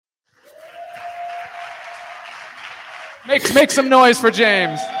Make some noise for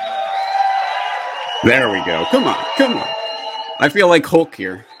James. There we go. Come on. I feel like Hulk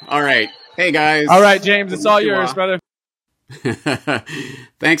here. All right. Hey, guys. All right, James, it's all yours, brother.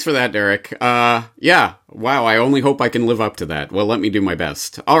 Thanks for that, Derek. Yeah. Wow, I only hope I can live up to that. Well, let me do my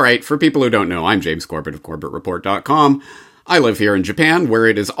best. All right, for people who don't know, I'm James Corbett of CorbettReport.com. I live here in Japan, where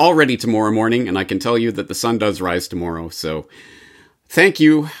it is already tomorrow morning, and I can tell you that the sun does rise tomorrow, so thank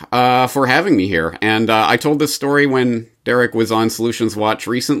you for having me here. And I told this story when Derek was on Solutions Watch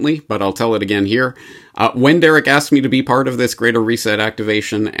recently, but I'll tell it again here. When Derek asked me to be part of this Greater Reset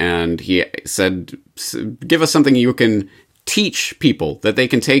activation, and he said, give us something you can teach people that they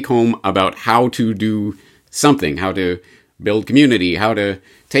can take home about how to do something, how to build community, how to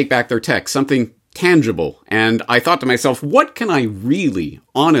take back their tech, something tangible. And I thought to myself, what can I really,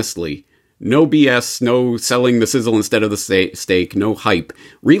 honestly, no BS, no selling the sizzle instead of the steak, no hype,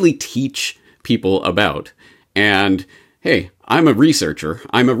 really teach people about? And hey, I'm a researcher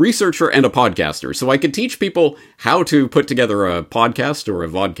and a podcaster, so I could teach people how to put together a podcast or a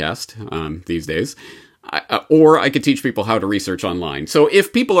vodcast these days. Or I could teach people how to research online. So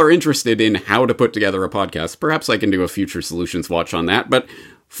if people are interested in how to put together a podcast, perhaps I can do a future Solutions Watch on that. But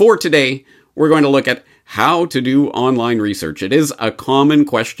for today, we're going to look at how to do online research. It is a common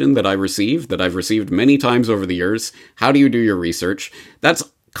question that I've received many times over the years. How do you do your research? That's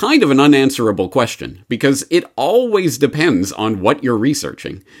kind of an unanswerable question, because it always depends on what you're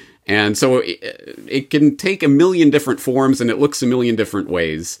researching. And so it can take a million different forms, and it looks a million different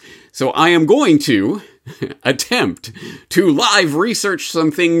ways. So I am going to attempt to live research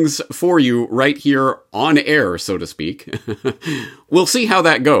some things for you right here on air, so to speak. We'll see how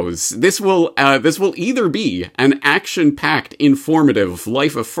that goes. This will either be an action-packed, informative,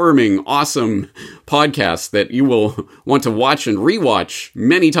 life-affirming, awesome podcast that you will want to watch and rewatch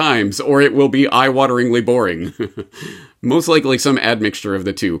many times, or it will be eye-wateringly boring. Most likely some admixture of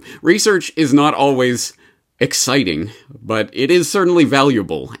the two. Research is not always exciting, but it is certainly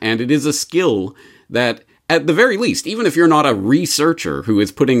valuable, and it is a skill that, at the very least, even if you're not a researcher who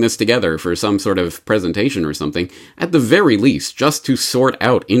is putting this together for some sort of presentation or something, at the very least, just to sort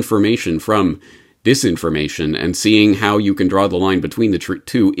out information from disinformation and seeing how you can draw the line between the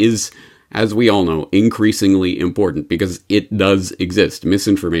two is, as we all know, increasingly important, because it does exist.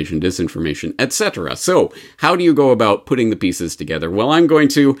 Misinformation, disinformation, etc. So, how do you go about putting the pieces together? Well, I'm going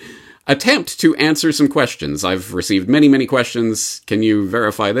to attempt to answer some questions. I've received many questions. Can you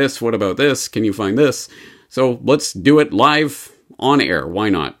verify this? What about this? Can you find this? So let's do it live on air. Why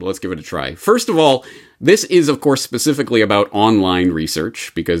not? Let's give it a try. First of all, this is, of course, specifically about online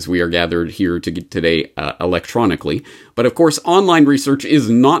research, because we are gathered here today electronically. But, of course, online research is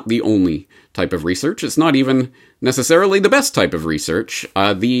not the only type of research. It's not even necessarily the best type of research.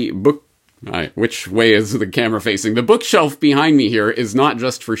 Which way is the camera facing? The bookshelf behind me here is not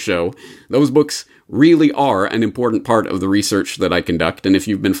just for show. Those books really are an important part of the research that I conduct. And if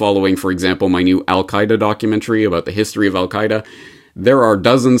you've been following, for example, my new Al-Qaeda documentary about the history of Al-Qaeda, there are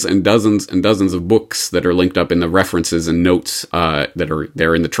dozens and dozens and dozens of books that are linked up in the references and notes that are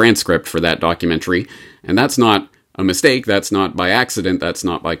there in the transcript for that documentary. And that's not a mistake. That's not by accident. That's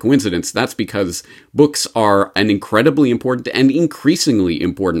not by coincidence. That's because books are an incredibly important and increasingly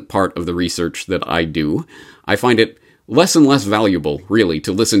important part of the research that I do. I find it less and less valuable, really,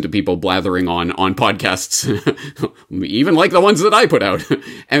 to listen to people blathering on podcasts, even like the ones that I put out,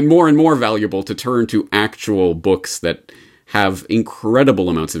 and more valuable to turn to actual books that have incredible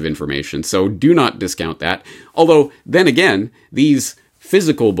amounts of information. So do not discount that. Although, then again, these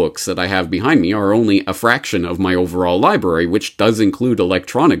physical books that I have behind me are only a fraction of my overall library, which does include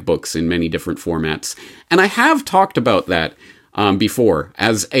electronic books in many different formats. And I have talked about that before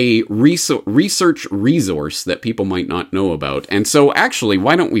as a research resource that people might not know about. And so actually,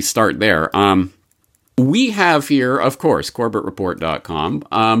 why don't we start there? We have here, of course,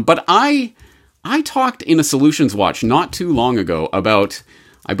 CorbettReport.com, but I talked in a Solutions Watch not too long ago about,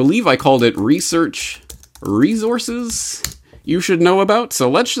 I believe I called it research resources you should know about. So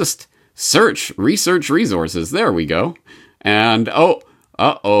let's just search research resources. There we go. And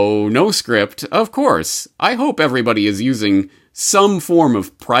no script. Of course. I hope everybody is using some form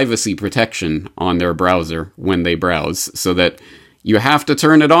of privacy protection on their browser when they browse, so that you have to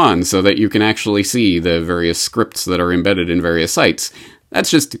turn it on so that you can actually see the various scripts that are embedded in various sites. That's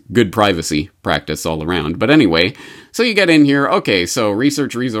just good privacy practice all around. But anyway, so you get in here, okay, so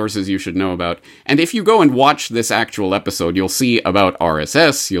research resources you should know about. And if you go and watch this actual episode, you'll see about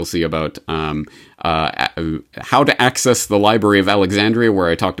RSS, you'll see about how to access the Library of Alexandria, where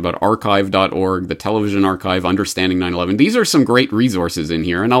I talked about archive.org, the Television Archive, Understanding 9/11. These are some great resources in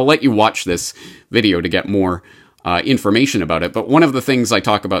here, and I'll let you watch this video to get more information about it. But one of the things I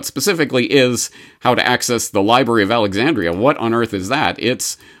talk about specifically is how to access the Library of Alexandria. What on earth is that?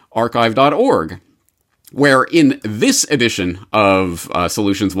 It's archive.org. Where in this edition of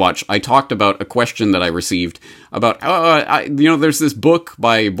Solutions Watch, I talked about a question that I received about, there's this book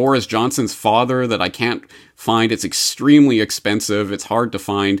by Boris Johnson's father that I can't find. It's extremely expensive. It's hard to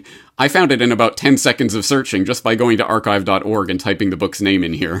find. I found it in about 10 seconds of searching just by going to archive.org and typing the book's name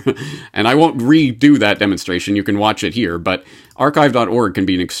in here. And I won't redo that demonstration. You can watch it here, but archive.org can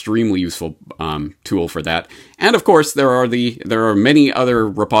be an extremely useful tool for that. And of course, there are many other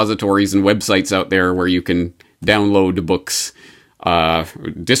repositories and websites out there where you can download books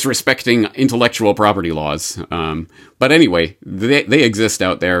disrespecting intellectual property laws. But anyway, they exist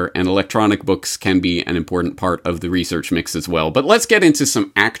out there, and electronic books can be an important part of the research mix as well. But let's get into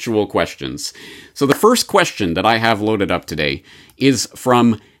some actual questions. So the first question that I have loaded up today is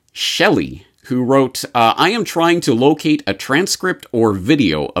from Shelley, who wrote, I am trying to locate a transcript or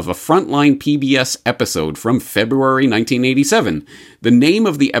video of a Frontline PBS episode from February 1987. The name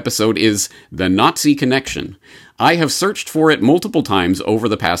of the episode is The Nazi Connection. I have searched for it multiple times over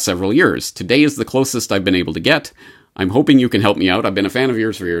the past several years. Today is the closest I've been able to get. I'm hoping you can help me out. I've been a fan of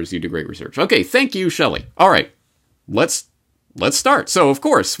yours for years. You do great research. Okay, thank you, Shelley. All right, let's start. So, of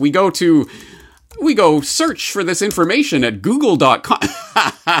course, we go search for this information at google.com.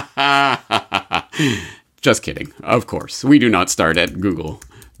 Just kidding. Of course, we do not start at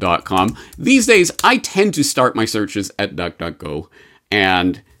google.com. These days, I tend to start my searches at DuckDuckGo.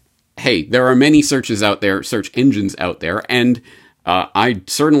 And hey, there are many search engines out there, and I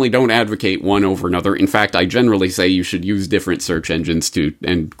certainly don't advocate one over another. In fact, I generally say you should use different search engines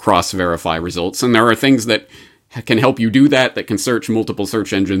and cross-verify results. And there are things that can help you do that can search multiple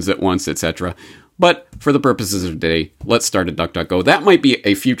search engines at once, etc. But for the purposes of today, let's start at DuckDuckGo. That might be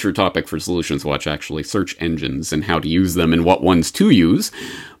a future topic for Solutions Watch, actually, search engines and how to use them and what ones to use.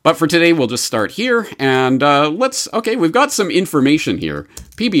 But for today, we'll just start here, and we've got some information here.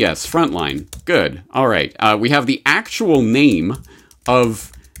 PBS, Frontline, good, all right. We have the actual name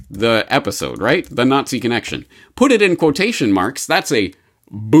of the episode, right? The Nazi Connection. Put it in quotation marks, that's a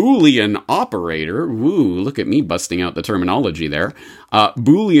Boolean operator. Woo, look at me busting out the terminology there.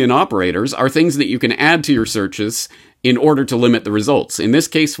 Boolean operators are things that you can add to your searches in order to limit the results. In this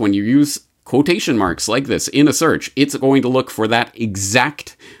case, when you use quotation marks like this in a search, it's going to look for that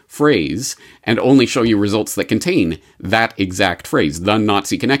exact phrase and only show you results that contain that exact phrase, the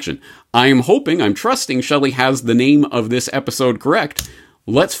Nazi Connection. I'm trusting Shelley has the name of this episode correct.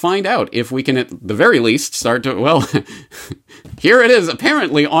 Let's find out if we can, at the very least, start to, well, here it is,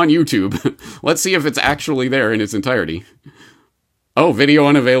 apparently on YouTube. Let's see if it's actually there in its entirety. Oh, video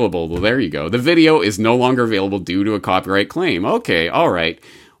unavailable. Well, there you go. The video is no longer available due to a copyright claim. Okay, all right.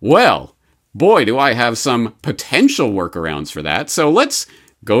 Well, boy, do I have some potential workarounds for that. So let's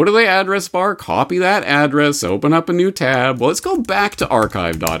go to the address bar, copy that address, open up a new tab. Well, let's go back to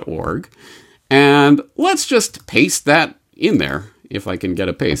archive.org, and let's just paste that in there. If I can get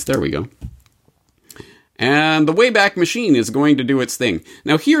a paste. There we go. And the Wayback Machine is going to do its thing.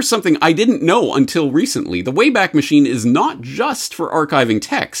 Now, here's something I didn't know until recently. The Wayback Machine is not just for archiving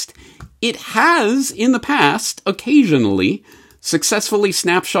text. It has, in the past, occasionally successfully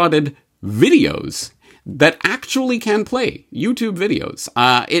snapshotted videos that actually can play, YouTube videos.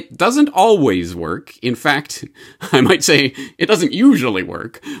 It doesn't always work. In fact, I might say it doesn't usually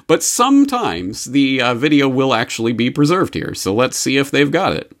work, but sometimes the video will actually be preserved here. So let's see if they've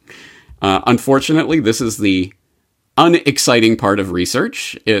got it. Unfortunately, this is the unexciting part of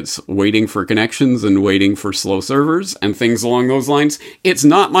research. It's waiting for connections and waiting for slow servers and things along those lines. It's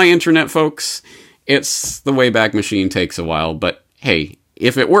not my internet, folks. It's the Wayback Machine takes a while, but hey,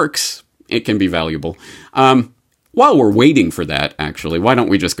 if it works, it can be valuable. While we're waiting for that, actually, why don't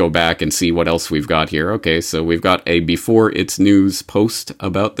we just go back and see what else we've got here? Okay, so we've got a Before It's News post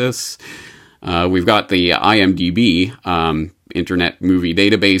about this. We've got the IMDb Internet Movie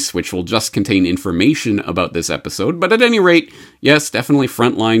Database, which will just contain information about this episode. But at any rate, yes, definitely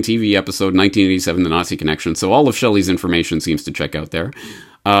Frontline TV episode 1987, The Nazi Connection. So all of Shelley's information seems to check out there.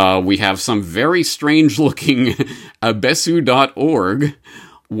 We have some very strange-looking abesu.org,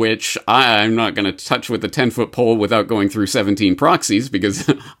 which I'm not going to touch with a 10-foot pole without going through 17 proxies,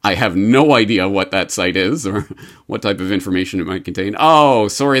 because I have no idea what that site is or what type of information it might contain. Oh,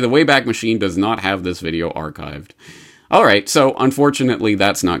 sorry, the Wayback Machine does not have this video archived. All right, so unfortunately,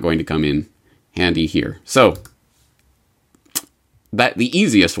 that's not going to come in handy here. So that the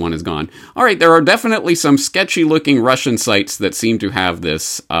easiest one is gone. All right, there are definitely some sketchy-looking Russian sites that seem to have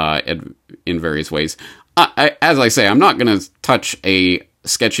this in various ways. As I say, I'm not going to touch a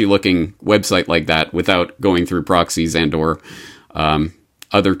sketchy-looking website like that without going through proxies and or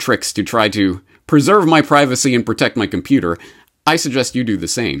other tricks to try to preserve my privacy and protect my computer, I suggest you do the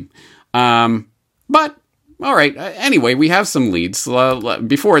same. But, all right, anyway, we have some leads.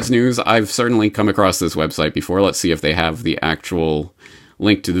 Before it's news, I've certainly come across this website before. Let's see if they have the actual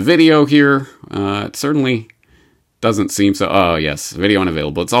link to the video here. It certainly doesn't seem so. Oh, yes, video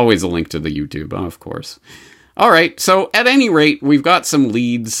unavailable. It's always a link to the YouTube, of course. All right, so at any rate, we've got some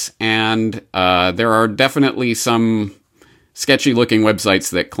leads, and there are definitely some sketchy-looking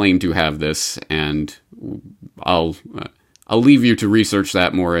websites that claim to have this, and I'll leave you to research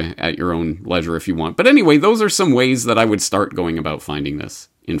that more at your own leisure if you want. But anyway, those are some ways that I would start going about finding this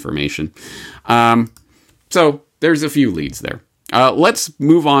information. So there's a few leads there. Let's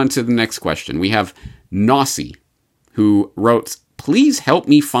move on to the next question. We have Nossi, who wrote, "Please help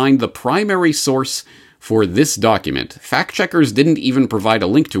me find the primary source for this document. Fact checkers didn't even provide a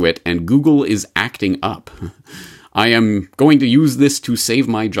link to it, and Google is acting up. I am going to use this to save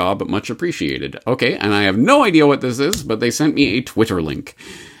my job, much appreciated." Okay, and I have no idea what this is, but they sent me a Twitter link.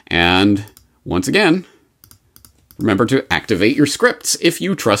 And once again, remember to activate your scripts if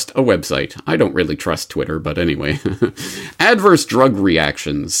you trust a website. I don't really trust Twitter, but anyway. Adverse drug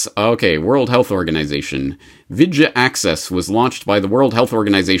reactions. Okay, World Health Organization. Vidya Access was launched by the World Health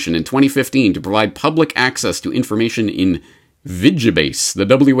Organization in 2015 to provide public access to information in VidyBase, the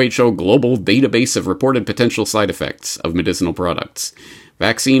WHO global database of reported potential side effects of medicinal products.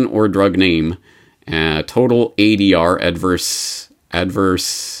 Vaccine or drug name. Total ADR,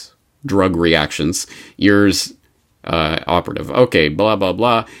 adverse drug reactions. Years operative. Okay, blah, blah,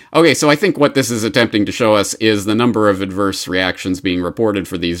 blah. Okay, so I think what this is attempting to show us is the number of adverse reactions being reported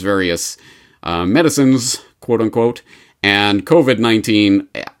for these various medicines, quote-unquote, and COVID-19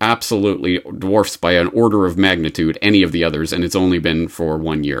 absolutely dwarfs by an order of magnitude any of the others, and it's only been for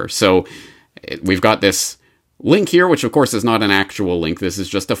 1 year. So we've got this link here, which of course is not an actual link. This is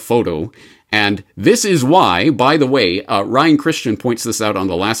just a photo. And this is why, by the way, Ryan Christian points this out on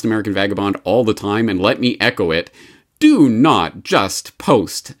The Last American Vagabond all the time, and let me echo it. Do not just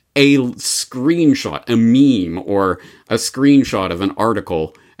post a screenshot, a meme, or a screenshot of an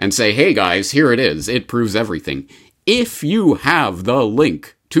article and say, hey guys, here it is. It proves everything. If you have the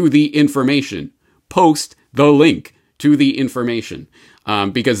link to the information, post the link to the information.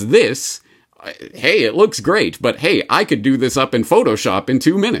 Because this, hey, it looks great, but hey, I could do this up in Photoshop in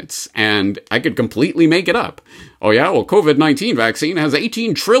 2 minutes, and I could completely make it up. Oh yeah, well, COVID-19 vaccine has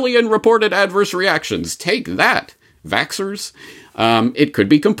 18 trillion reported adverse reactions. Take that, vaxxers. It could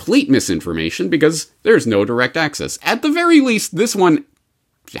be complete misinformation because there's no direct access. At the very least, this one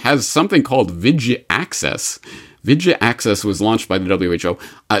has something called Vidya Access. Vidya Access was launched by the WHO.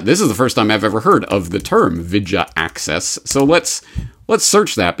 This is the first time I've ever heard of the term Vidya Access. So let's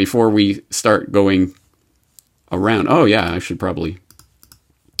search that before we start going around. Oh yeah, I should probably.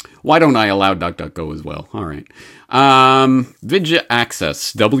 Why don't I allow DuckDuckGo as well? All right. Vidya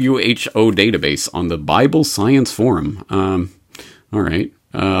Access, WHO database on the Bible Science Forum. All right.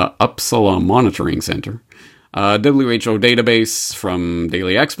 Uppsala Monitoring Center. WHO database from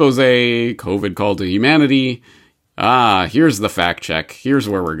Daily Expose, COVID Call to Humanity. Here's the fact check. Here's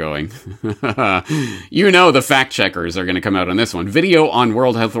where we're going. You know the fact checkers are going to come out on this one. Video on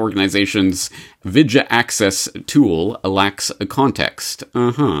World Health Organization's Vidya Access tool lacks context.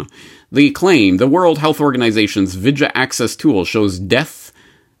 The claim, the World Health Organization's Vidya Access tool shows death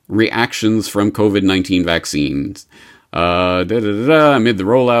reactions from COVID-19 vaccines. Amid the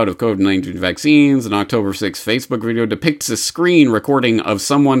rollout of COVID-19 vaccines, an October 6th Facebook video depicts a screen recording of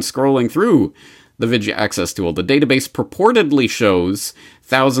someone scrolling through the Vidya Access tool. The database purportedly shows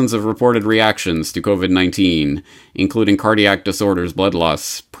thousands of reported reactions to COVID-19, including cardiac disorders, blood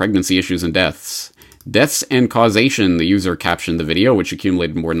loss, pregnancy issues, and deaths. Deaths and causation, the user captioned the video, which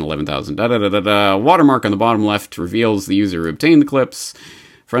accumulated more than 11,000. Watermark on the bottom left reveals the user who obtained the clips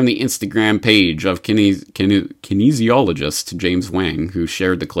from the Instagram page of kinesiologist James Wang, who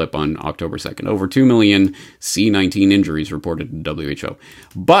shared the clip on October 2nd. Over 2 million C-19 injuries reported to WHO.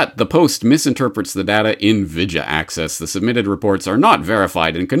 But the post misinterprets the data in Vidya Access. The submitted reports are not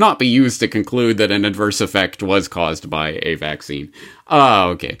verified and cannot be used to conclude that an adverse effect was caused by a vaccine.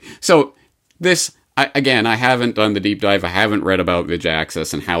 Okay. So this, again, I haven't done the deep dive. I haven't read about Vidya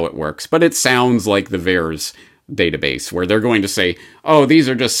Access and how it works, but it sounds like the VAERS database, where they're going to say, oh, these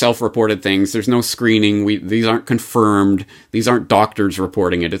are just self-reported things. There's no screening. These aren't confirmed. These aren't doctors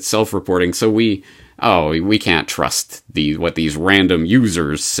reporting it. It's self-reporting. So we can't trust what these random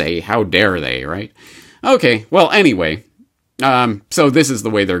users say. How dare they, right? Okay, well, anyway, So this is the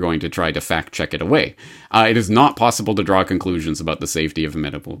way they're going to try to fact check it away. It is not possible to draw conclusions about the safety of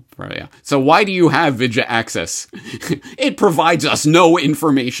medical. So why do you have Vidya Access? It provides us no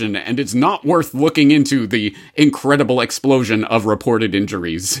information, and it's not worth looking into the incredible explosion of reported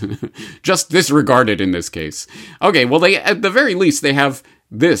injuries. Just disregarded in this case. Okay, well, they at the very least, they have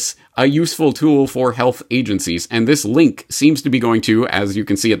this, a useful tool for health agencies, and this link seems to be going to, as you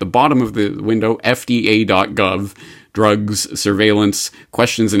can see at the bottom of the window, fda.gov. Drugs, surveillance,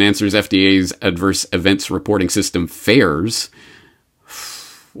 questions and answers, FDA's adverse events reporting system, FAERS,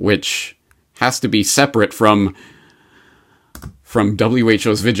 which has to be separate from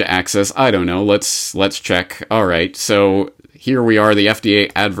WHO's Vidya Access. I don't know. Let's check. All right. So here we are. The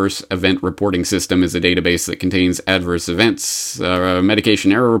FDA Adverse Event Reporting System is a database that contains adverse events,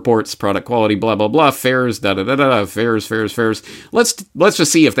 medication error reports, product quality, blah, blah, blah, FAERS, FAERS. Let's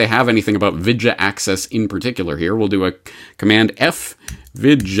just see if they have anything about Vidya Access in particular here. We'll do a command F,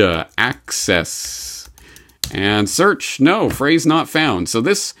 Vidya Access, and search. No, phrase not found. So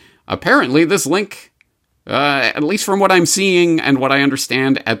apparently this link, at least from what I'm seeing and what I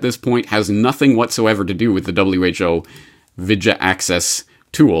understand at this point, has nothing whatsoever to do with the WHO Vidya Access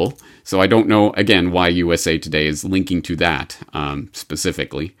tool. So I don't know, again, why USA Today is linking to that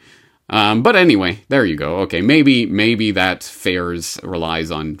specifically. But anyway, there you go. Okay, maybe that FAERS relies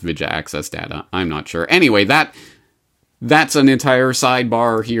on Vidya Access data. I'm not sure. Anyway, that's an entire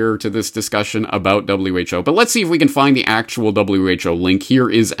sidebar here to this discussion about WHO. But let's see if we can find the actual WHO link. Here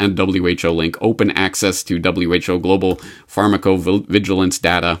is a WHO link. Open access to WHO Global Pharmacovigilance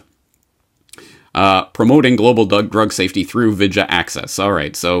data. Promoting global drug safety through Vidya Access. All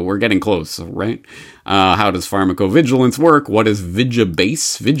right, so we're getting close, right? How does pharmacovigilance work? What is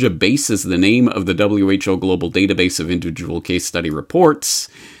VidyaBase? VidyaBase is the name of the WHO global database of individual case study reports.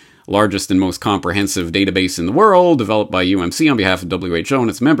 Largest and most comprehensive database in the world, developed by UMC on behalf of WHO and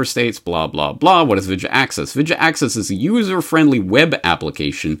its member states, blah, blah, blah. What is Vidya Access? Vidya Access is a user-friendly web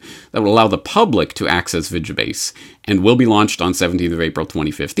application that will allow the public to access VidyaBase and will be launched on 17th of April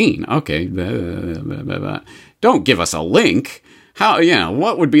 2015. Okay. Don't give us a link.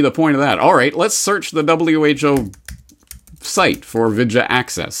 What would be the point of that? All right, let's search the WHO site for Vidya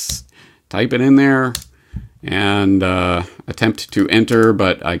Access. Type it in there. And attempt to enter,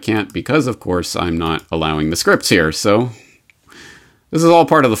 but I can't because, of course, I'm not allowing the scripts here. So this is all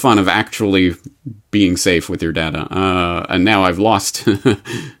part of the fun of actually being safe with your data. And now I've lost.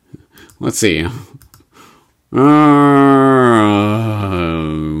 Let's see.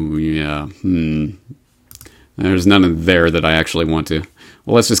 There's none of there that I actually want to.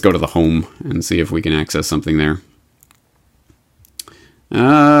 Well, let's just go to the home and see if we can access something there.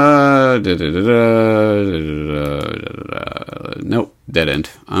 Nope, dead end.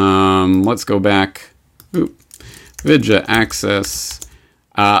 Let's go back. Vidya Access.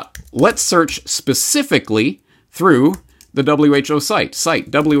 Let's search specifically through the WHO site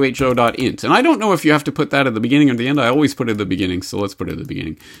who.int. And I don't know if you have to put that at the beginning or the end. I always put it at the beginning, so let's put it at the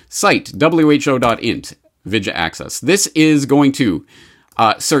beginning. Site who.int, Vidya Access. This is going to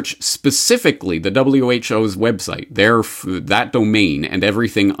search specifically the WHO's website, that domain, and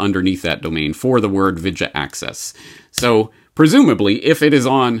everything underneath that domain for the word Vidya Access. So, presumably, if it is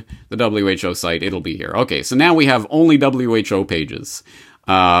on the WHO site, it'll be here. Okay, so now we have only WHO pages.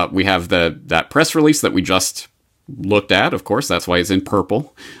 We have that press release that we just looked at, of course, that's why it's in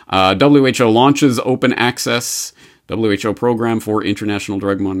purple. WHO launches open access, WHO program for international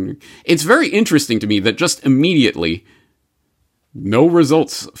drug monitoring. It's very interesting to me that just immediately, no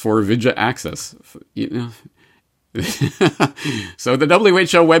results for Vidya Access. So the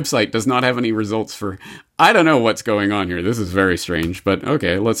WHO website does not have any results for... I don't know what's going on here. This is very strange, but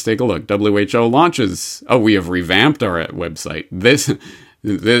okay, let's take a look. WHO launches... Oh, we have revamped our website.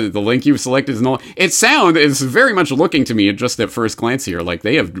 The link you've selected is null. It's very much looking to me, just at first glance here, like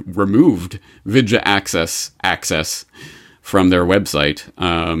they have removed Vidya Access from their website.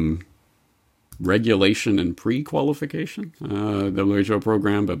 Regulation and pre-qualification, WHO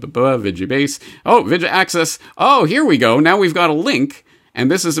program, VidyaBase. Oh, Vidya Access. Oh, here we go. Now we've got a link, and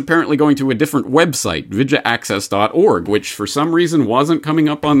this is apparently going to a different website, vidyaaccess.org, which for some reason wasn't coming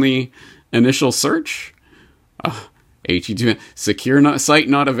up on the initial search. HTTP secure site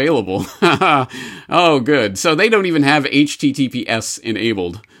not available. Oh, good. So they don't even have HTTPS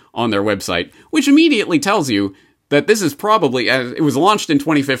enabled on their website, which immediately tells you that this is probably, it was launched in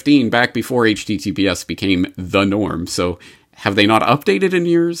 2015, back before HTTPS became the norm. So have they not updated in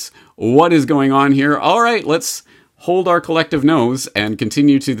years? What is going on here? All right, let's hold our collective nose and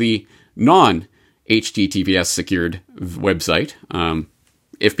continue to the non-HTTPS secured website.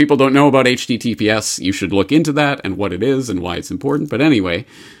 if people don't know about HTTPS, you should look into that and what it is and why it's important. But anyway,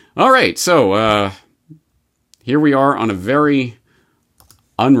 all right, so here we are on a very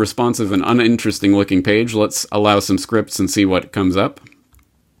unresponsive and uninteresting looking page. Let's allow some scripts and see what comes up.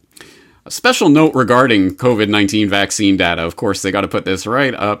 A special note regarding COVID-19 vaccine data. Of course, they got to put this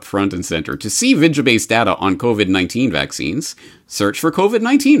right up front and center. To see Vidya-based data on COVID-19 vaccines, search for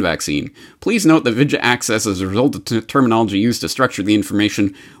COVID-19 vaccine. Please note that Vidya Access, as a result of terminology used to structure the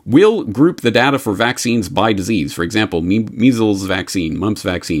information, will group the data for vaccines by disease. For example, measles vaccine, mumps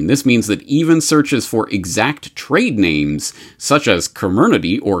vaccine. This means that even searches for exact trade names, such as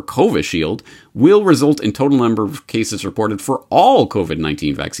Comirnaty or Covishield, will result in total number of cases reported for all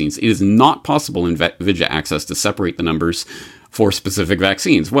COVID-19 vaccines. It is not possible in Vidya Access to separate the numbers for specific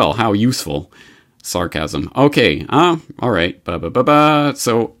vaccines. Well, how useful. Sarcasm. Okay, all right.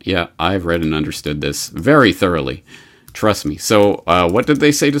 So, yeah, I've read and understood this very thoroughly. Trust me. So, what did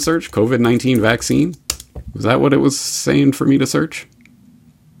they say to search? COVID-19 vaccine? Was that what it was saying for me to search?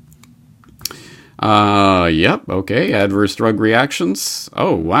 Yep, okay. Adverse drug reactions.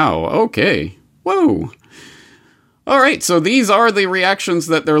 Oh, wow, okay. Whoa. All right, so these are the reactions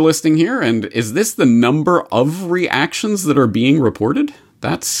that they're listing here, and is this the number of reactions that are being reported?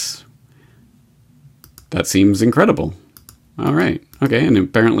 That seems incredible. All right, okay, and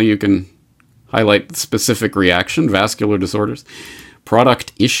apparently you can highlight the specific reaction, vascular disorders.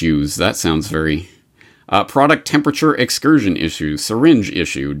 Product issues, that sounds very... product temperature excursion issue, syringe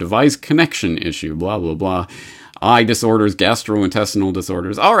issue, device connection issue, blah, blah, blah. Eye disorders, gastrointestinal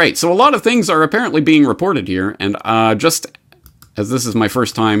disorders. All right, so a lot of things are apparently being reported here, and just as this is my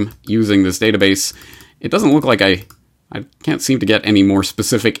first time using this database, it doesn't look like I can't seem to get any more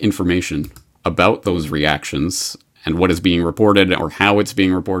specific information about those reactions and what is being reported or how it's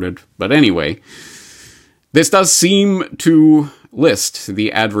being reported. But anyway, this does seem to list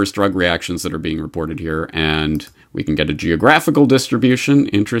the adverse drug reactions that are being reported here, and we can get a geographical distribution.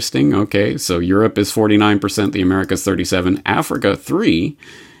 Interesting. Okay, so Europe is 49%, the Americas 37%, Africa 3%,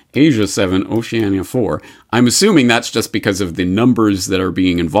 Asia 7%, Oceania 4%. I'm assuming that's just because of the numbers that are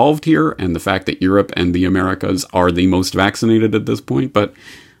being involved here and the fact that Europe and the Americas are the most vaccinated at this point, but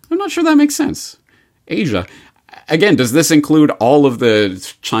I'm not sure that makes sense. Asia. Again, does this include all of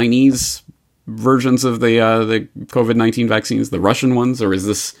the Chinese versions of the COVID-19 vaccines, the Russian ones, or is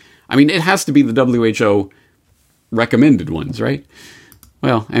this... I mean, it has to be the WHO recommended ones, right?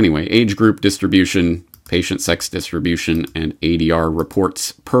 Well, anyway, age group distribution, patient sex distribution, and ADR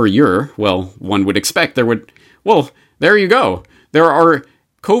reports per year. Well, one would expect there would... Well, there you go. There are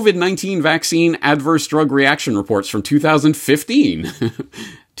COVID-19 vaccine adverse drug reaction reports from 2015,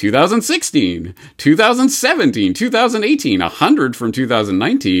 2016, 2017, 2018, 100 from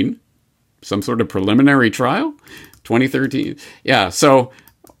 2019, some sort of preliminary trial, 2013. Yeah, so...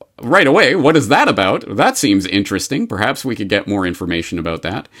 right away, what is that about? That seems interesting. Perhaps we could get more information about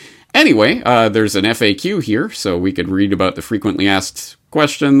that. Anyway, there's an FAQ here, so we could read about the frequently asked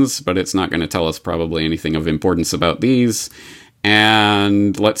questions, but it's not going to tell us probably anything of importance about these.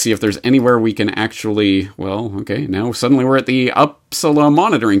 And let's see if there's anywhere we can actually... Well, okay, now suddenly we're at the Uppsala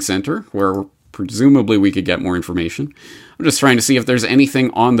Monitoring Center, where presumably we could get more information. I'm just trying to see if there's anything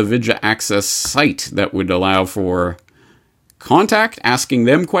on the Vidya Access site that would allow for... contact, asking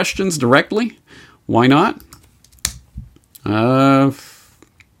them questions directly. Why not? No.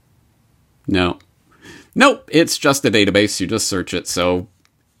 Nope, it's just a database. You just search it. So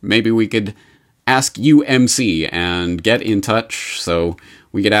maybe we could ask UMC and get in touch. So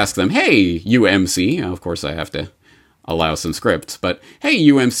we could ask them, hey, UMC. Of course, I have to allow some scripts. But hey,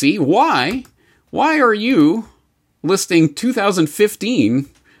 UMC, why are you listing 2015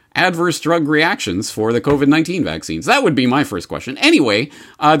 adverse drug reactions for the COVID-19 vaccines? That would be my first question. Anyway,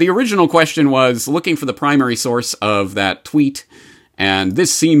 the original question was looking for the primary source of that tweet, and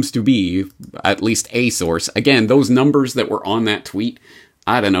this seems to be at least a source. Again, those numbers that were on that tweet,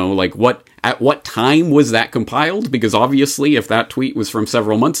 I don't know, like at what time was that compiled? Because obviously, if that tweet was from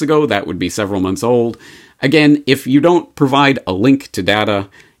several months ago, that would be several months old. Again, if you don't provide a link to data,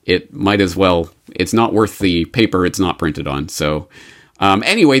 it might as well, it's not worth the paper it's not printed on. So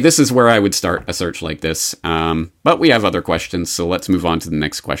anyway, this is where I would start a search like this. But we have other questions, so let's move on to the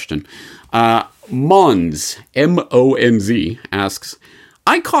next question. Monz, M-O-N-Z, asks,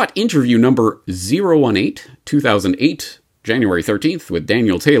 I caught interview number 018, 2008, January 13th, with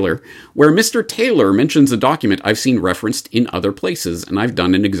Daniel Taylor, where Mr. Taylor mentions a document I've seen referenced in other places, and I've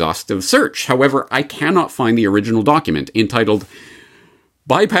done an exhaustive search. However, I cannot find the original document entitled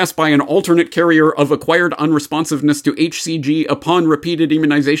bypassed by an alternate carrier of acquired unresponsiveness to HCG upon repeated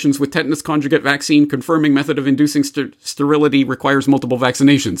immunizations with tetanus conjugate vaccine, confirming method of inducing sterility requires multiple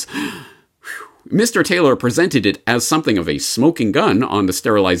vaccinations. Mr. Taylor presented it as something of a smoking gun on the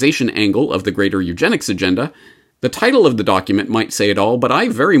sterilization angle of the greater eugenics agenda. The title of the document might say it all, but I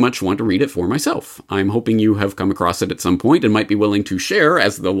very much want to read it for myself. I'm hoping you have come across it at some point and might be willing to share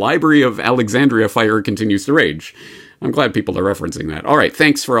as the Library of Alexandria fire continues to rage. I'm glad people are referencing that. All right,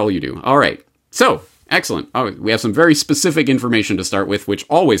 thanks for all you do. All right, so, excellent. We have some very specific information to start with, which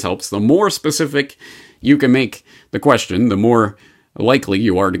always helps. The more specific you can make the question, the more likely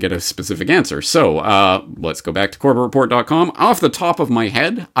you are to get a specific answer. So, let's go back to CorbettReport.com. Off the top of my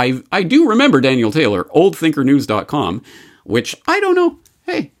head, I do remember Daniel Taylor, oldthinkernews.com, which I don't know.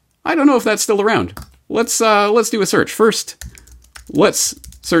 Hey, I don't know if that's still around. Let's do a search. First, let's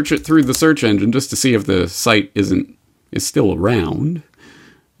search it through the search engine just to see if the site is still around.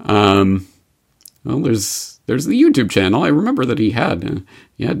 Well, there's the YouTube channel. I remember that he had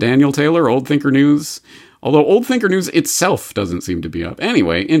Daniel Taylor, Old Thinker News. Although Old Thinker News itself doesn't seem to be up.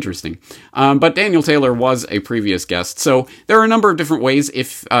 Anyway, interesting. But Daniel Taylor was a previous guest. So there are a number of different ways.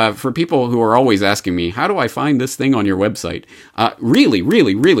 If for people who are always asking me, how do I find this thing on your website?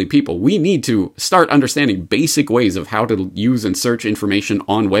 Really, people, we need to start understanding basic ways of how to use and search information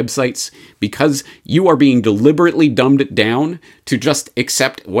on websites, because you are being deliberately dumbed down to just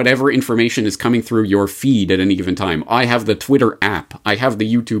accept whatever information is coming through your feed at any given time. I have the Twitter app. I have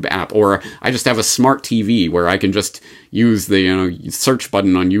the YouTube app. Or I just have a smart TV where I can just use the search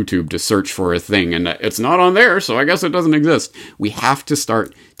button on YouTube to search for a thing, and it's not on there, so I guess it doesn't exist. We have to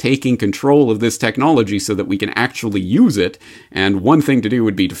start taking control of this technology so that we can actually use it, and one thing to do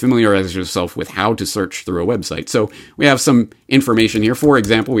would be to familiarize yourself with how to search through a website. So we have some information here. For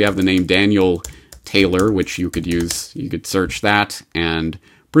example, we have the name Daniel Taylor, which you could use. You could search that, and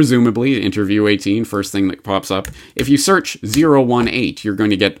presumably interview 18, first thing that pops up. If you search 018, you're going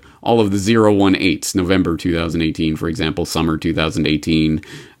to get all of the 018s. November 2018, for example, summer 2018,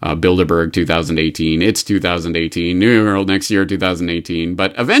 Bilderberg 2018, it's 2018, New World next year 2018.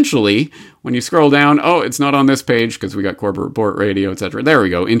 But eventually, when you scroll down, oh, it's not on this page because we got Corbett Report Radio, etc. There we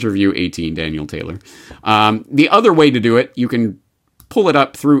go, interview 18, Daniel Taylor. The other way to do it, you can pull it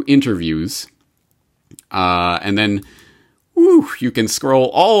up through interviews, and then you can scroll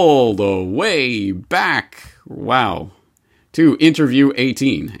all the way back, to interview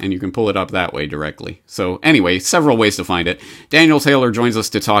 18, and you can pull it up that way directly. So anyway, several ways to find it. Daniel Taylor joins us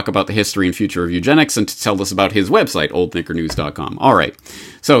to talk about the history and future of eugenics and to tell us about his website, oldthinkernews.com. All right,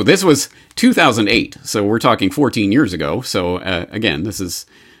 so this was 2008, so we're talking 14 years ago. So again, this is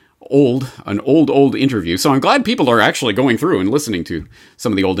an old interview. So I'm glad people are actually going through and listening to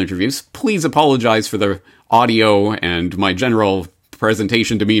some of the old interviews. Please apologize for the audio and my general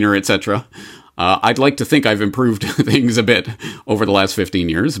presentation demeanor, etc. I'd like to think I've improved things a bit over the last 15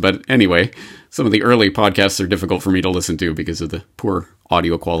 years, but anyway, some of the early podcasts are difficult for me to listen to because of the poor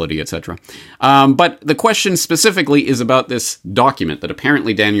audio quality, etc. But the question specifically is about this document that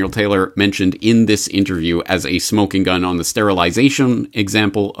apparently Daniel Taylor mentioned in this interview as a smoking gun on the sterilization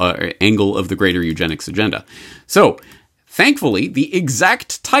angle of the greater eugenics agenda. So, thankfully, the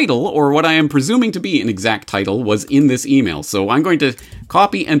exact title, or what I am presuming to be an exact title, was in this email. So I'm going to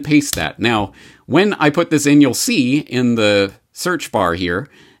copy and paste that. Now, when I put this in, you'll see in the search bar here,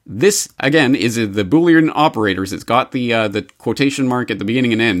 this, again, is the Boolean operators. It's got the quotation mark at the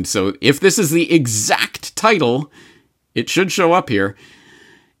beginning and end. So if this is the exact title, it should show up here.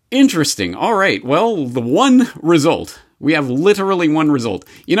 Interesting. All right. Well, the one result. We have literally one result.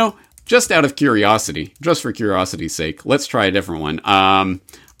 Just out of curiosity, just for curiosity's sake, let's try a different one. A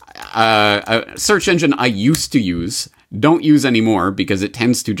search engine I used to use, don't use anymore because it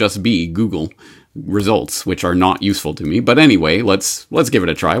tends to just be Google results, which are not useful to me. But anyway, let's give it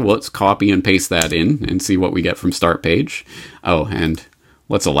a try. Let's copy and paste that in and see what we get from start page. Oh, and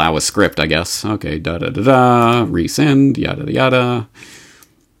let's allow a script, I guess. Okay, resend, yada yada.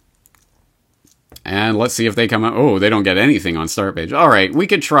 And let's see if they come out. Oh, they don't get anything on start page. All right, we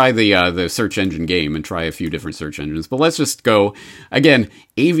could try the search engine game and try a few different search engines. But let's just go, again,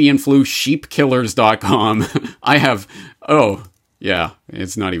 avian flu sheepkillers.com.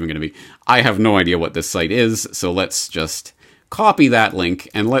 It's not even going to be. I have no idea what this site is, so let's just copy that link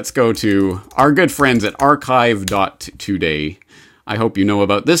and let's go to our good friends at archive.today. I hope you know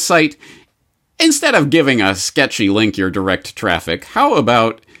about this site. Instead of giving a sketchy link your direct traffic, how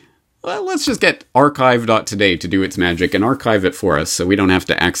about... Well, let's just get archive.today to do its magic and archive it for us so we don't have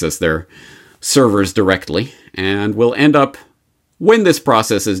to access their servers directly. And we'll end up, when this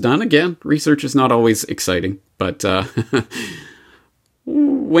process is done, again, research is not always exciting, but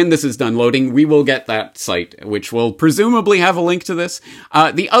when this is done loading, we will get that site, which will presumably have a link to this.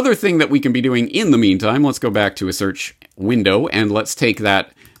 The other thing that we can be doing in the meantime, let's go back to a search window, and let's take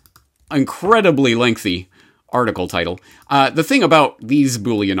that incredibly lengthy article title. The thing about these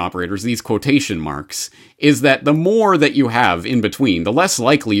Boolean operators, these quotation marks, is that the more that you have in between, the less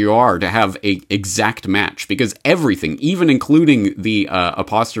likely you are to have a exact match, because everything, even including the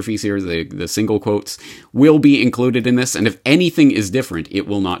apostrophes here, the single quotes, will be included in this, and if anything is different, it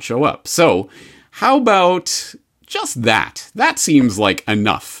will not show up. So, how about just that? That seems like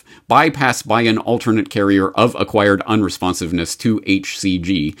enough. Bypass by an alternate carrier of acquired unresponsiveness to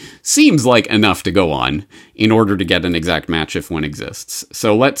HCG seems like enough to go on in order to get an exact match if one exists.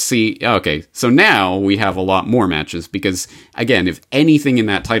 So let's see. Okay, so now we have a lot more matches because, again, if anything in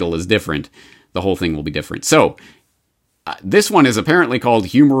that title is different, the whole thing will be different. So this one is apparently called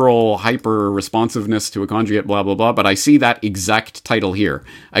Humoral Hyper-Responsiveness to a Conjugate, blah, blah, blah, but I see that exact title here.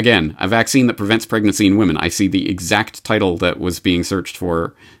 Again, a vaccine that prevents pregnancy in women. I see the exact title that was being searched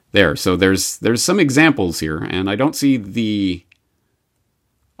for there. So there's some examples here, and I don't see the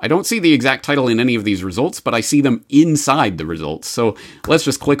exact title in any of these results, but I see them inside the results. So let's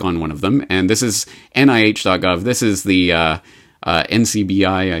just click on one of them, and this is NIH.gov. This is the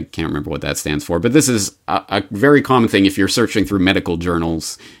NCBI. I can't remember what that stands for, but this is a very common thing. If you're searching through medical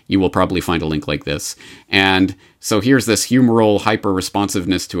journals, you will probably find a link like this. And so here's this humoral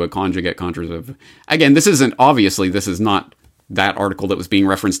hyper-responsiveness to a conjugate contraceptive. Again, this is not that article that was being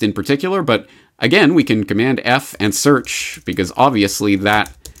referenced in particular, but again, we can Command F and search, because obviously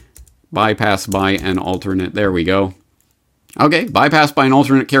that bypass by an alternate, there we go. Okay, bypass by an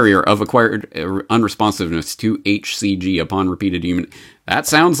alternate carrier of acquired unresponsiveness to HCG upon repeated human. That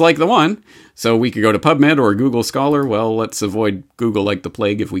sounds like the one. So we could go to PubMed or Google Scholar. Well, let's avoid Google like the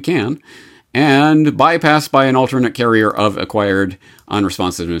plague if we can. And bypass by an alternate carrier of acquired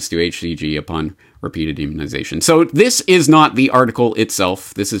unresponsiveness to HCG upon repeated immunization. So this is not the article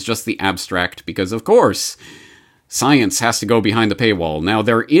itself. This is just the abstract because, of course, science has to go behind the paywall. Now,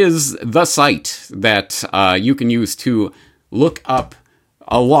 there is the site that you can use to look up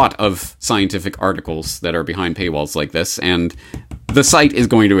a lot of scientific articles that are behind paywalls like this, and the site is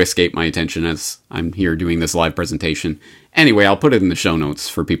going to escape my attention as I'm here doing this live presentation. Anyway, I'll put it in the show notes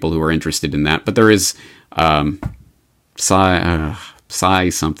for people who are interested in that, but there is something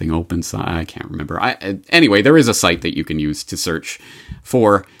open, I can't remember. Anyway, there is a site that you can use to search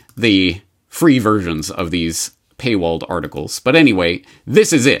for the free versions of these paywalled articles. But anyway,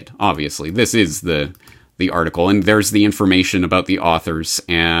 this is it, obviously. This is the article, and there's the information about the authors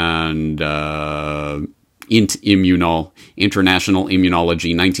and International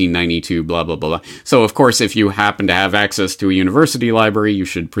Immunology 1992, blah, blah, blah. So, of course, if you happen to have access to a university library, you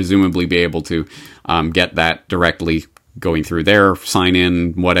should presumably be able to get that directly going through their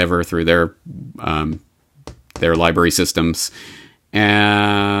sign-in, whatever, through their library systems,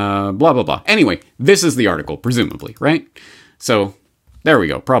 blah, blah, blah. Anyway, this is the article, presumably, right? So, there we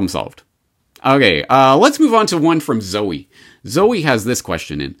go. Problem solved. Okay, let's move on to one from Zoe. Zoe has this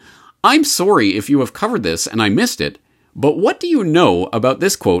question in. I'm sorry if you have covered this and I missed it, but what do you know about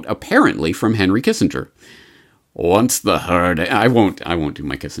this quote apparently from Henry Kissinger? Once the herd... I won't do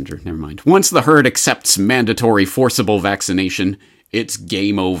my Kissinger, never mind. Once the herd accepts mandatory forcible vaccination, it's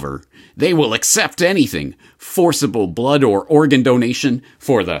game over. They will accept anything. Forcible blood or organ donation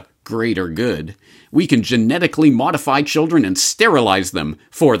for the greater good. We can genetically modify children and sterilize them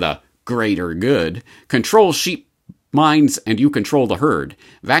for the greater good. Control sheep minds and you control the herd.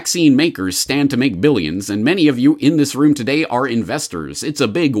 Vaccine makers stand to make billions, and many of you in this room today are investors. It's a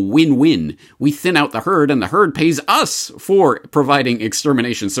big win-win. We thin out the herd, and the herd pays us for providing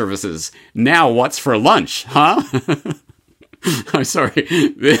extermination services. Now what's for lunch, huh? I'm sorry.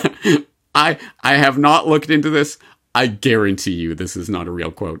 I have not looked into this. I guarantee you this is not a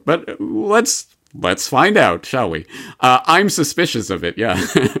real quote, but let's find out, shall we? I'm suspicious of it, yeah.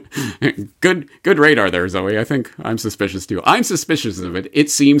 Good radar there, Zoe. I think I'm suspicious too. I'm suspicious of it. It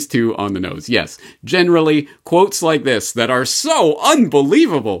seems too on the nose, yes. Generally, quotes like this that are so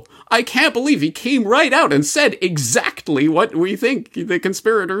unbelievable. I can't believe he came right out and said exactly what we think the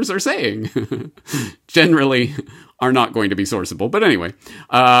conspirators are saying. Generally are not going to be sourceable. But anyway,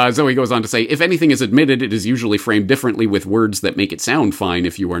 Zoe goes on to say, if anything is admitted, it is usually framed differently with words that make it sound fine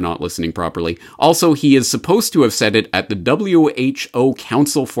if you are not listening properly. Also, he is supposed to have said it at the WHO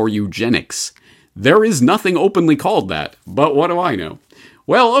Council for Eugenics. There is nothing openly called that, but what do I know?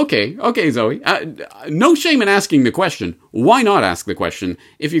 Well, okay, Zoe. No shame in asking the question. Why not ask the question?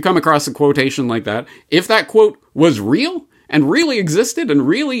 If you come across a quotation like that, if that quote was real and really existed and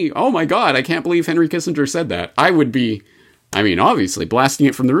really, oh my God, I can't believe Henry Kissinger said that, I would be I mean, obviously, blasting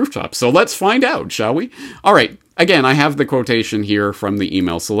it from the rooftop. So let's find out, shall we? All right. Again, I have the quotation here from the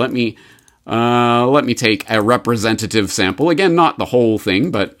email, so let me take a representative sample. Again, not the whole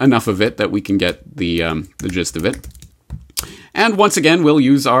thing, but enough of it that we can get the gist of it. And once again, we'll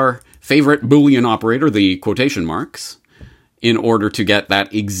use our favorite Boolean operator, the quotation marks, in order to get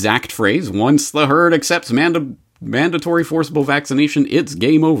that exact phrase. Once the herd accepts mandatory forcible vaccination, it's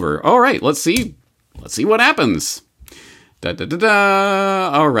game over. All right, let's see what happens.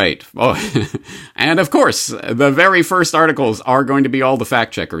 All right. Oh, and of course, the very first articles are going to be all the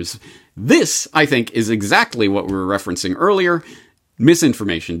fact checkers. This, I think, is exactly what we were referencing earlier.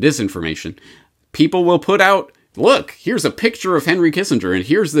 Misinformation, disinformation. People will put out, look, here's a picture of Henry Kissinger, and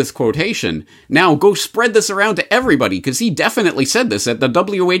here's this quotation. Now go spread this around to everybody, because he definitely said this at the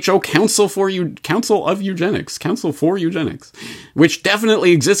WHO Council for Eugenics, which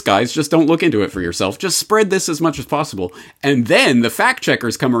definitely exists, guys. Just don't look into it for yourself. Just spread this as much as possible. And then the fact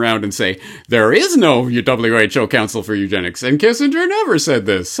checkers come around and say, there is no WHO Council for Eugenics, and Kissinger never said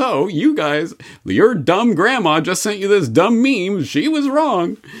this. So you guys, your dumb grandma just sent you this dumb meme. She was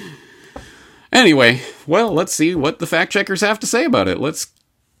wrong. Anyway, well, let's see what the fact checkers have to say about it. Let's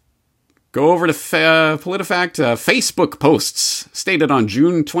go over to PolitiFact Facebook posts stated on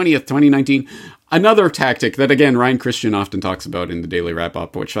June 20th, 2019. Another tactic that, again, Ryan Christian often talks about in the Daily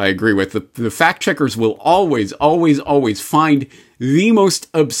Wrap-Up, which I agree with. The fact checkers will always find the most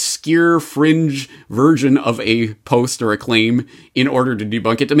obscure fringe version of a post or a claim in order to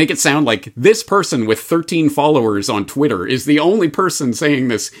debunk it, to make it sound like this person with 13 followers on Twitter is the only person saying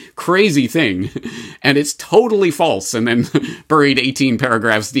this crazy thing, and it's totally false, and then buried 18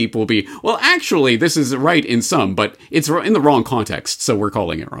 paragraphs deep will be, well, actually, this is right in some, but it's in the wrong context, so we're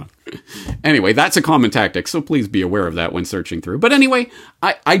calling it wrong. Anyway, that's a common tactic, so please be aware of that when searching through. But anyway,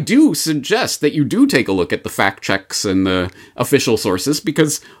 I do suggest that you do take a look at the fact checks and the official sources,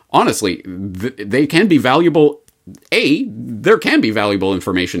 because honestly, they can be valuable. There can be valuable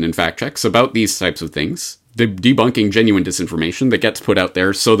information in fact checks about these types of things, debunking genuine disinformation that gets put out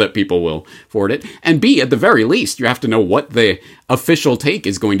there so that people will forward it. And B, at the very least, you have to know what the official take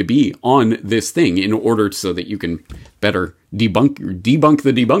is going to be on this thing in order so that you can better debunk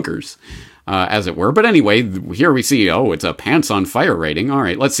the debunkers. As it were. But anyway, here we see, it's a pants on fire rating. All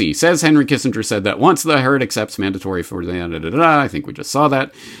right, let's see. Says Henry Kissinger said that once the herd accepts mandatory for I think we just saw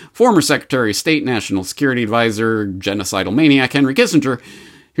that. Former Secretary of State, National Security Advisor, genocidal maniac Henry Kissinger,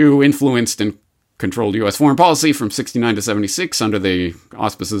 who influenced and controlled U.S. foreign policy from 69 to 76 under the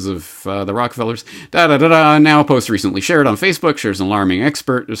auspices of the Rockefellers. Now a post recently shared on Facebook shares an alarming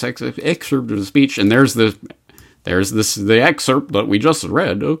excerpt of the speech, and there's the excerpt that we just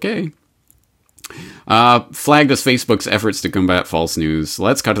read. Okay. Flagged as Facebook's efforts to combat false news.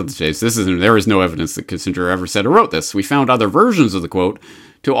 Let's cut to the chase. There is no evidence that Kissinger ever said or wrote this. We found other versions of the quote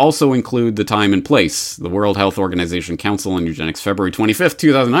to also include the time and place. The World Health Organization Council on Eugenics, February 25th,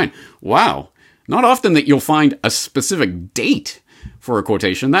 2009. Wow. Not often that you'll find a specific date for a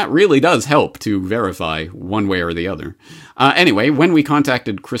quotation. That really does help to verify one way or the other. Anyway, when we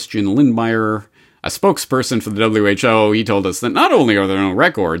contacted Christian Lindmeier, a spokesperson for the WHO, he told us that not only are there no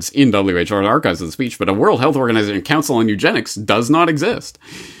records in WHO archives of the speech, but a World Health Organization Council on Eugenics does not exist.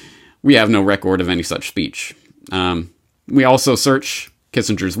 We have no record of any such speech. We also search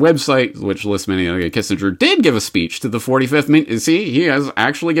Kissinger's website, which lists many. Kissinger did give a speech to the 45th. He is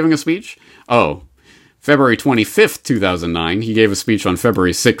actually giving a speech? February 25th, 2009. He gave a speech on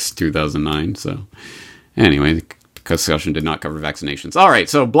February 6th, 2009. So, anyway, the discussion did not cover vaccinations. All right,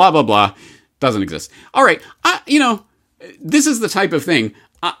 so blah, blah, blah. Doesn't exist. All right, this is the type of thing.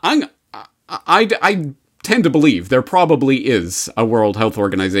 I tend to believe there probably is a World Health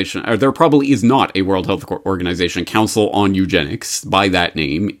Organization, or there probably is not a World Health Organization Council on Eugenics by that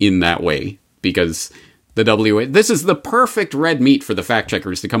name in that way, because the WHO, this is the perfect red meat for the fact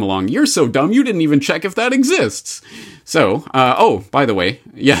checkers to come along. You're so dumb, you didn't even check if that exists. So, by the way,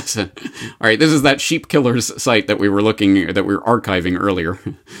 yes. All right, this is that sheep killers site that we were archiving earlier.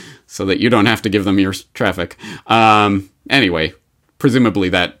 So that you don't have to give them your traffic. Anyway, presumably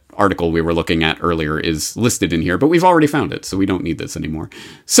that article we were looking at earlier is listed in here, but we've already found it, so we don't need this anymore.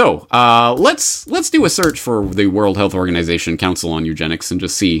 So, let's do a search for the World Health Organization Council on Eugenics and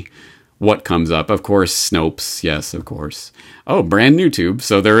just see what comes up. Of course, Snopes. Yes, of course. Oh, brand new tube.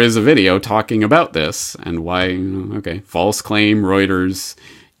 So there is a video talking about this and why. Okay. False claim, Reuters,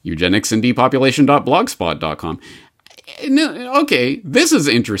 eugenicsandDepopulation.blogspot.com. Okay, this is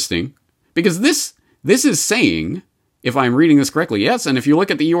interesting, because this is saying, if I'm reading this correctly, yes, and if you look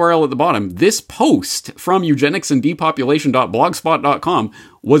at the URL at the bottom, this post from eugenicsandDepopulation.blogspot.com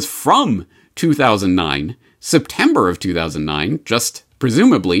was from 2009. September of 2009,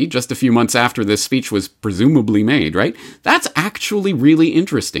 presumably just a few months after this speech was presumably made, right? That's actually really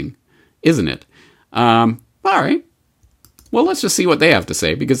interesting, isn't it? All right. Well, let's just see what they have to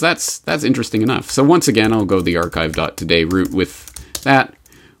say, because that's interesting enough. So once again, I'll go the archive.today route with that.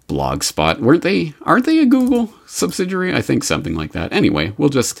 Blogspot. Aren't they a Google subsidiary? I think something like that. Anyway, we'll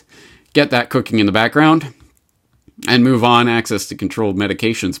just get that cooking in the background and move on. Access to Controlled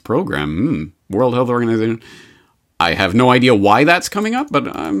Medications Program. World Health Organization. I have no idea why that's coming up,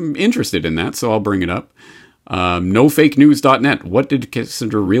 but I'm interested in that, so I'll bring it up. NoFakeNews.net. What did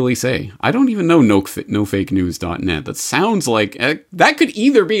Kissinger really say? I don't even know NoFakeNews.net. That sounds like... that could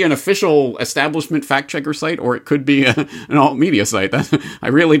either be an official establishment fact-checker site, or it could be an alt-media site. I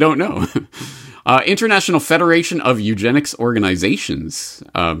really don't know. International Federation of Eugenics Organizations.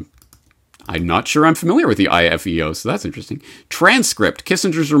 I'm not sure I'm familiar with the IFEO, so that's interesting. Transcript.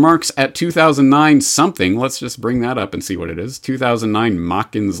 Kissinger's remarks at 2009 something. Let's just bring that up and see what it is. 2009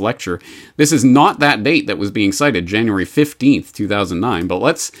 Machins lecture. This is not that date that was being cited, January 15th, 2009, but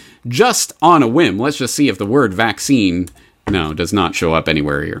let's just, on a whim, let's just see if the word vaccine, does not show up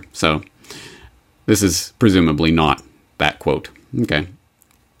anywhere here. So, this is presumably not that quote. Okay.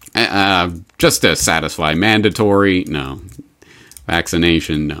 Just to satisfy. Mandatory, no.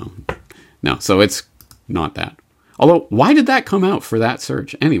 Vaccination, no. No, so it's not that. Although, why did that come out for that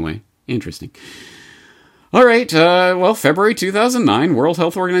search? Anyway, interesting. All right, February 2009, World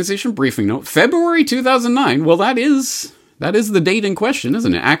Health Organization briefing note. February 2009, well, that is the date in question,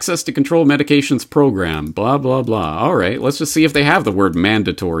 isn't it? Access to Controlled Medications Program, blah, blah, blah. All right, let's just see if they have the word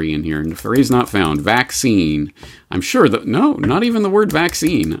mandatory in here. And the phrase not found. Vaccine. I'm sure that, no, not even the word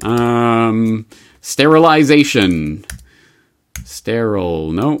vaccine. Sterilization.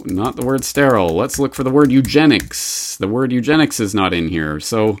 Sterile. No, not the word sterile. Let's look for the word eugenics. The word eugenics is not in here.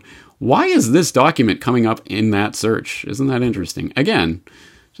 So why is this document coming up in that search? Isn't that interesting? Again,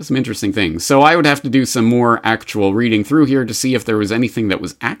 just some interesting things. So I would have to do some more actual reading through here to see if there was anything that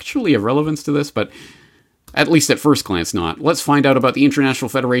was actually of relevance to this, but at least at first glance not. Let's find out about the International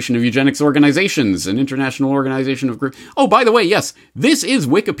Federation of Eugenics Organizations, an international organization of groups. Oh, by the way, yes, this is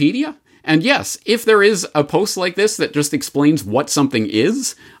Wikipedia. And yes, if there is a post like this that just explains what something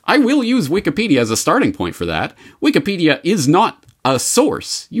is, I will use Wikipedia as a starting point for that. Wikipedia is not a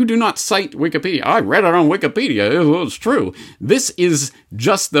source. You do not cite Wikipedia. I read it on Wikipedia. It's true. This is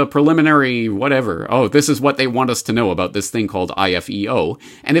just the preliminary whatever. Oh, this is what they want us to know about this thing called IFEO.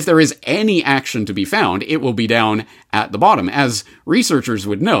 And if there is any action to be found, it will be down at the bottom. As researchers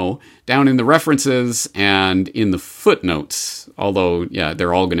would know, down in the references and in the footnotes. Although, yeah,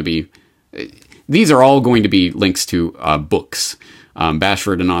 they're all going to be... These are all going to be links to books.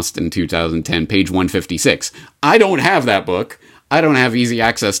 Bashford and Austin, 2010, page 156. I don't have that book. I don't have easy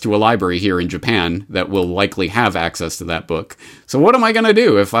access to a library here in Japan that will likely have access to that book. So what am I going to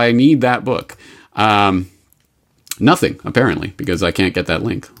do if I need that book? Nothing, apparently, because I can't get that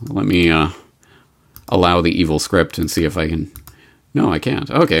link. Let me allow the evil script and see if I can... No, I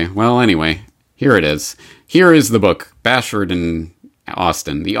can't. Okay, well, anyway, here it is. Here is the book, Bashford and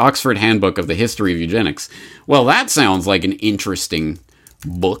Austin, the Oxford Handbook of the History of Eugenics. Well, that sounds like an interesting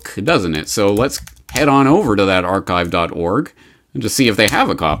book, doesn't it? So let's head on over to that archive.org and just see if they have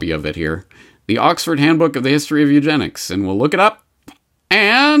a copy of it here. The Oxford Handbook of the History of Eugenics. And we'll look it up.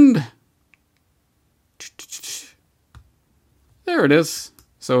 And there it is.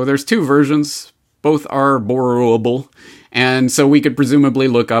 So there's two versions. Both are borrowable. And so we could presumably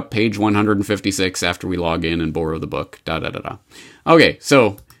look up page 156 after we log in and borrow the book. Okay,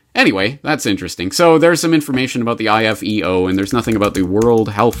 so anyway, that's interesting. So there's some information about the IFEO, and there's nothing about the World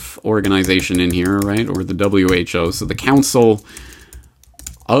Health Organization in here, right? Or the WHO. So the Council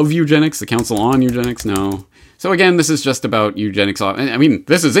of Eugenics, the Council on Eugenics, no. So again, this is just about eugenics. I mean,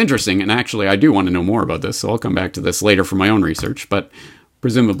 this is interesting, and actually I do want to know more about this, so I'll come back to this later for my own research, but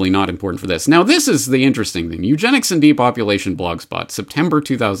presumably not important for this. Now, this is the interesting thing. Eugenics and Depopulation Blogspot, September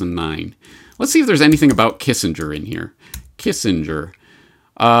 2009. Let's see if there's anything about Kissinger in here. Kissinger.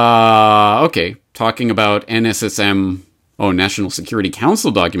 Okay, talking about NSSM, National Security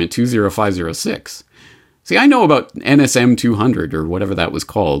Council document 20506. See, I know about NSM 200, or whatever that was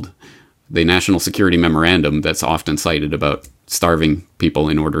called. The National Security Memorandum that's often cited about starving people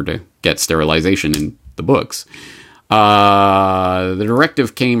in order to get sterilization in the books. The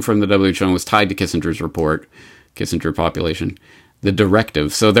directive came from the WHO and was tied to Kissinger's report, Kissinger population. The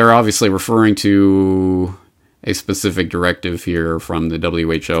directive. So they're obviously referring to a specific directive here from the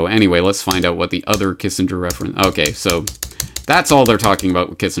WHO. Anyway, let's find out what the other Kissinger reference... Okay, so that's all they're talking about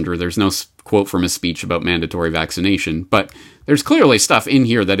with Kissinger. There's no quote from his speech about mandatory vaccination, but there's clearly stuff in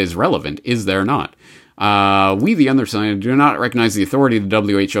here that is relevant, is there not? We, the other side, do not recognize the authority of the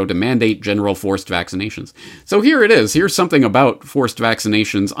WHO to mandate general forced vaccinations. So here it is. Here's something about forced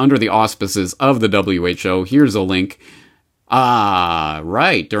vaccinations under the auspices of the WHO. Here's a link.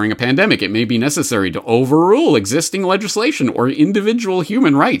 Right. During a pandemic, it may be necessary to overrule existing legislation or individual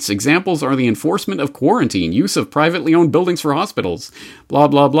human rights. Examples are the enforcement of quarantine, use of privately owned buildings for hospitals, blah,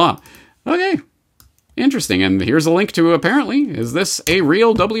 blah, blah. Okay. Interesting. And here's a link to, apparently, is this a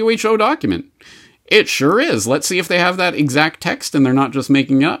real WHO document? It sure is. Let's see if they have that exact text and they're not just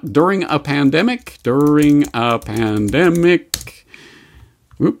making it up. During a pandemic.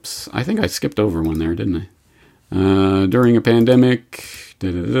 Oops. I think I skipped over one there, didn't I? During a pandemic,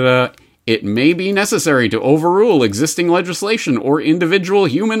 it may be necessary to overrule existing legislation or individual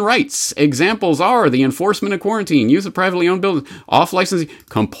human rights. Examples are the enforcement of quarantine, use of privately owned buildings, off-licensing,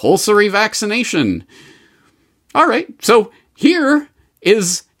 compulsory vaccination. All right, so here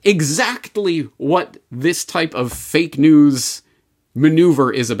is exactly what this type of fake news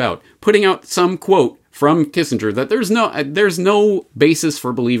maneuver is about. Putting out some quote from Kissinger that there's no basis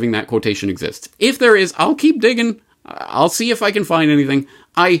for believing that quotation exists. If there is, I'll keep digging. I'll see if I can find anything.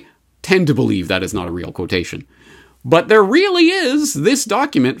 I tend to believe that is not a real quotation. But there really is this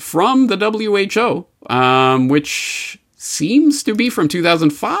document from the WHO, which seems to be from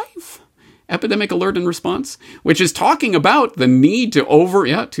 2005, Epidemic Alert and Response, which is talking about the need to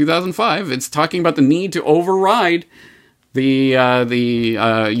 2005. It's talking about the need to override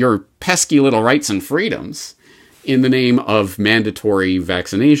your pesky little rights and freedoms in the name of mandatory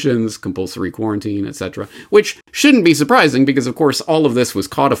vaccinations, compulsory quarantine, etc., which shouldn't be surprising because, of course, all of this was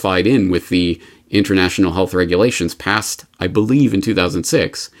codified in with the international health regulations passed, I believe, in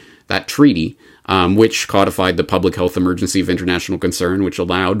 2006, that treaty, which codified the public health emergency of international concern, which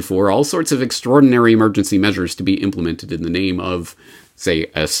allowed for all sorts of extraordinary emergency measures to be implemented in the name of, say,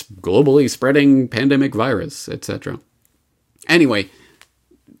 a globally spreading pandemic virus, etc. Anyway,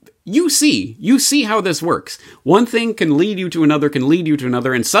 you see how this works. One thing can lead you to another,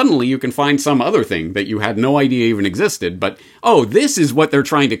 and suddenly you can find some other thing that you had no idea even existed, but, this is what they're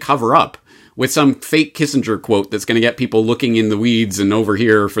trying to cover up with some fake Kissinger quote that's going to get people looking in the weeds and over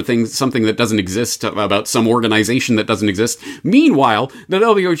here for something that doesn't exist, about some organization that doesn't exist. Meanwhile, the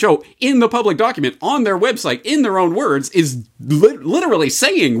WHO, in the public document, on their website, in their own words, is literally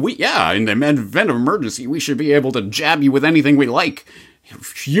saying, in the event of emergency, we should be able to jab you with anything we like.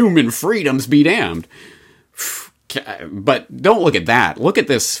 Human freedoms be damned. But don't look at that. Look at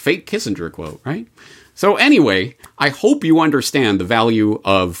this fake Kissinger quote, right? So anyway, I hope you understand the value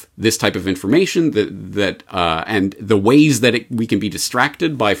of this type of information, and the ways that we can be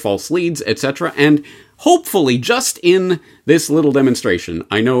distracted by false leads, etc. And hopefully, just in this little demonstration,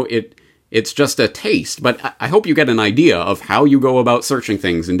 I know it's just a taste, but I hope you get an idea of how you go about searching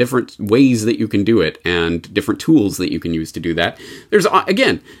things and different ways that you can do it and different tools that you can use to do that. There's,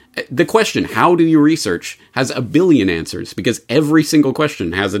 again, the question, how do you research, has a billion answers because every single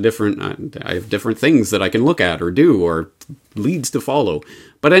question has a different, I have different things that I can look at or do or leads to follow.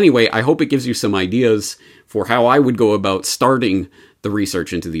 But anyway, I hope it gives you some ideas for how I would go about starting the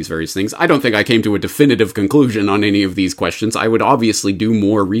research into these various things. I don't think I came to a definitive conclusion on any of these questions. I would obviously do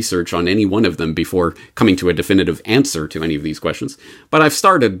more research on any one of them before coming to a definitive answer to any of these questions. But I've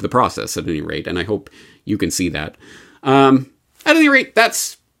started the process at any rate, and I hope you can see that. At any rate,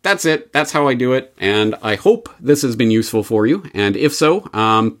 that's it. That's how I do it. And I hope this has been useful for you. And if so,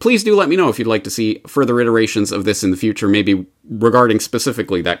 please do let me know if you'd like to see further iterations of this in the future, maybe regarding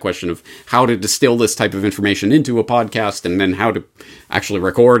specifically that question of how to distill this type of information into a podcast and then how to actually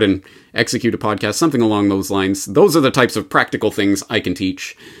record and execute a podcast, something along those lines. Those are the types of practical things I can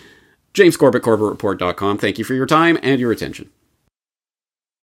teach. James Corbett, CorbettReport.com. Thank you for your time and your attention.